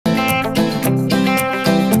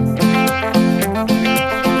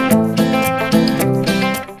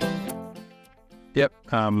Yep,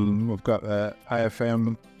 we've got the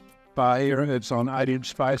AFM bar here. It's on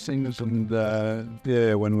 8-inch spacings, and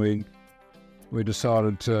yeah, when we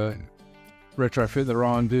decided to retrofit the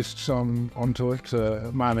RYAN discs onto it,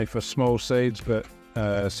 mainly for small seeds, but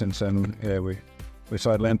since then, yeah, we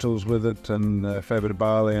sowed lentils with it, and a fair bit of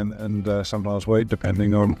barley, and sometimes wheat,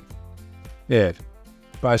 depending on, yeah,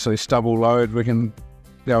 basically stubble load. We can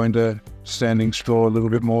go into standing straw a little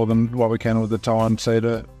bit more than what we can with the tyne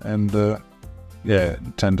seeder, and yeah,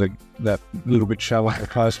 tend to that little bit shallow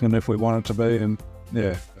placement if we want it to be. And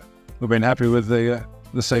yeah, we've been happy with the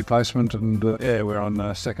seed placement, and yeah, we're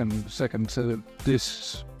on second set of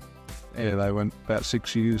discs. Yeah, they went about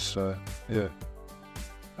 6 years, so yeah.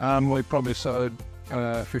 We probably sowed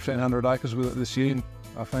 1,500 acres with it this year,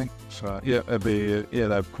 I think. So yeah, it'd be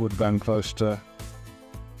they would have been close to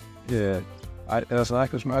 8,000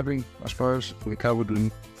 acres maybe, I suppose. We covered in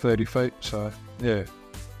 30 feet, so yeah.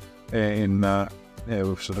 And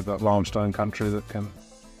we've sort of got limestone country that can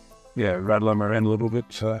rattle them around a little bit.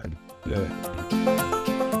 So yeah.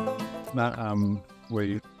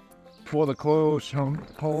 We for the coils from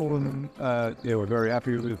Paul, and we're very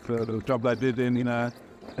happy with the job they did in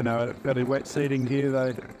fairly wet seeding here.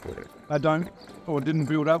 They don't or didn't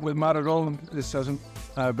build up with mud at all, and this hasn't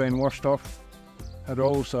been washed off at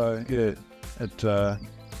all. So yeah,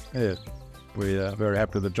 we are very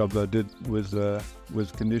happy with the job they did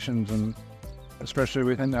with conditions, and especially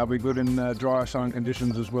we think they'll be good in dry sowing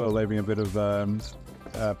conditions as well, leaving a bit of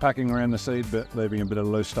packing around the seed, but leaving a bit of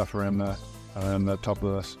loose stuff around the top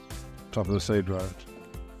of the seed rows.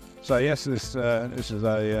 So yes, this is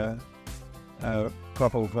a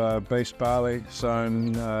crop of beast barley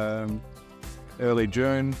sown early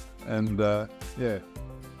June, and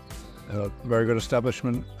very good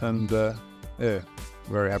establishment, and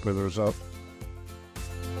very happy with the result.